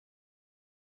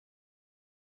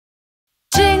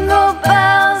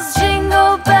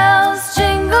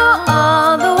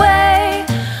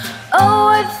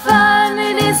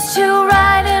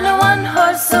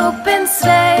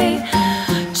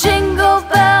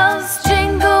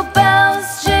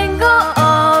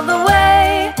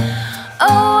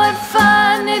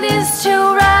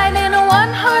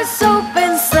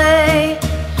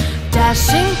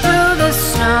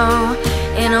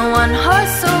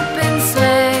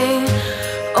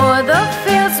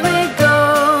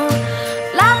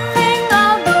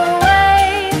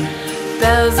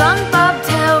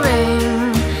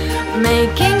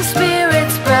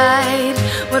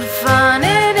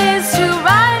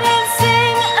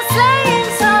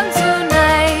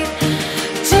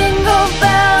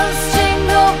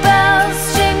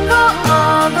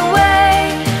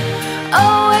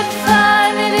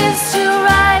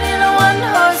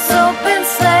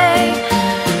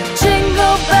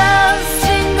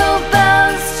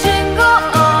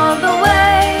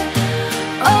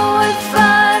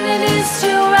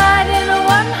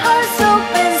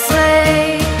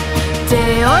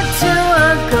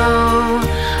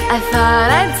thought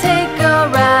I'd take a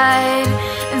ride,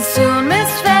 and soon Miss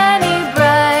Fanny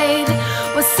Bright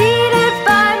was seated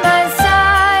by my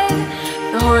side.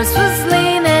 The horse was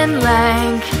lean and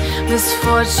lank,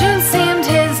 misfortune seemed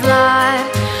his lot.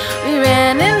 We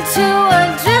ran into a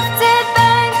drifted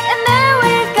bank, and there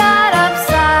we got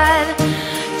upside.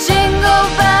 Jingle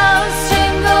bells,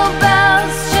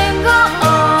 jingle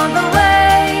all the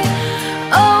way.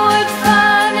 Oh, what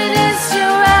fun it is to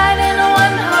ride in a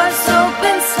one-horse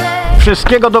open sleigh.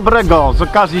 Wszystkiego dobrego z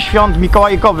okazji świąt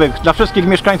mikołajkowych dla wszystkich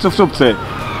mieszkańców Słupcy.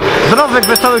 Zdrowych,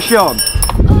 wesołych świąt!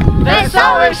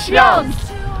 Wesołych świąt!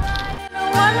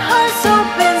 One-horse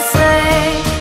open sleigh.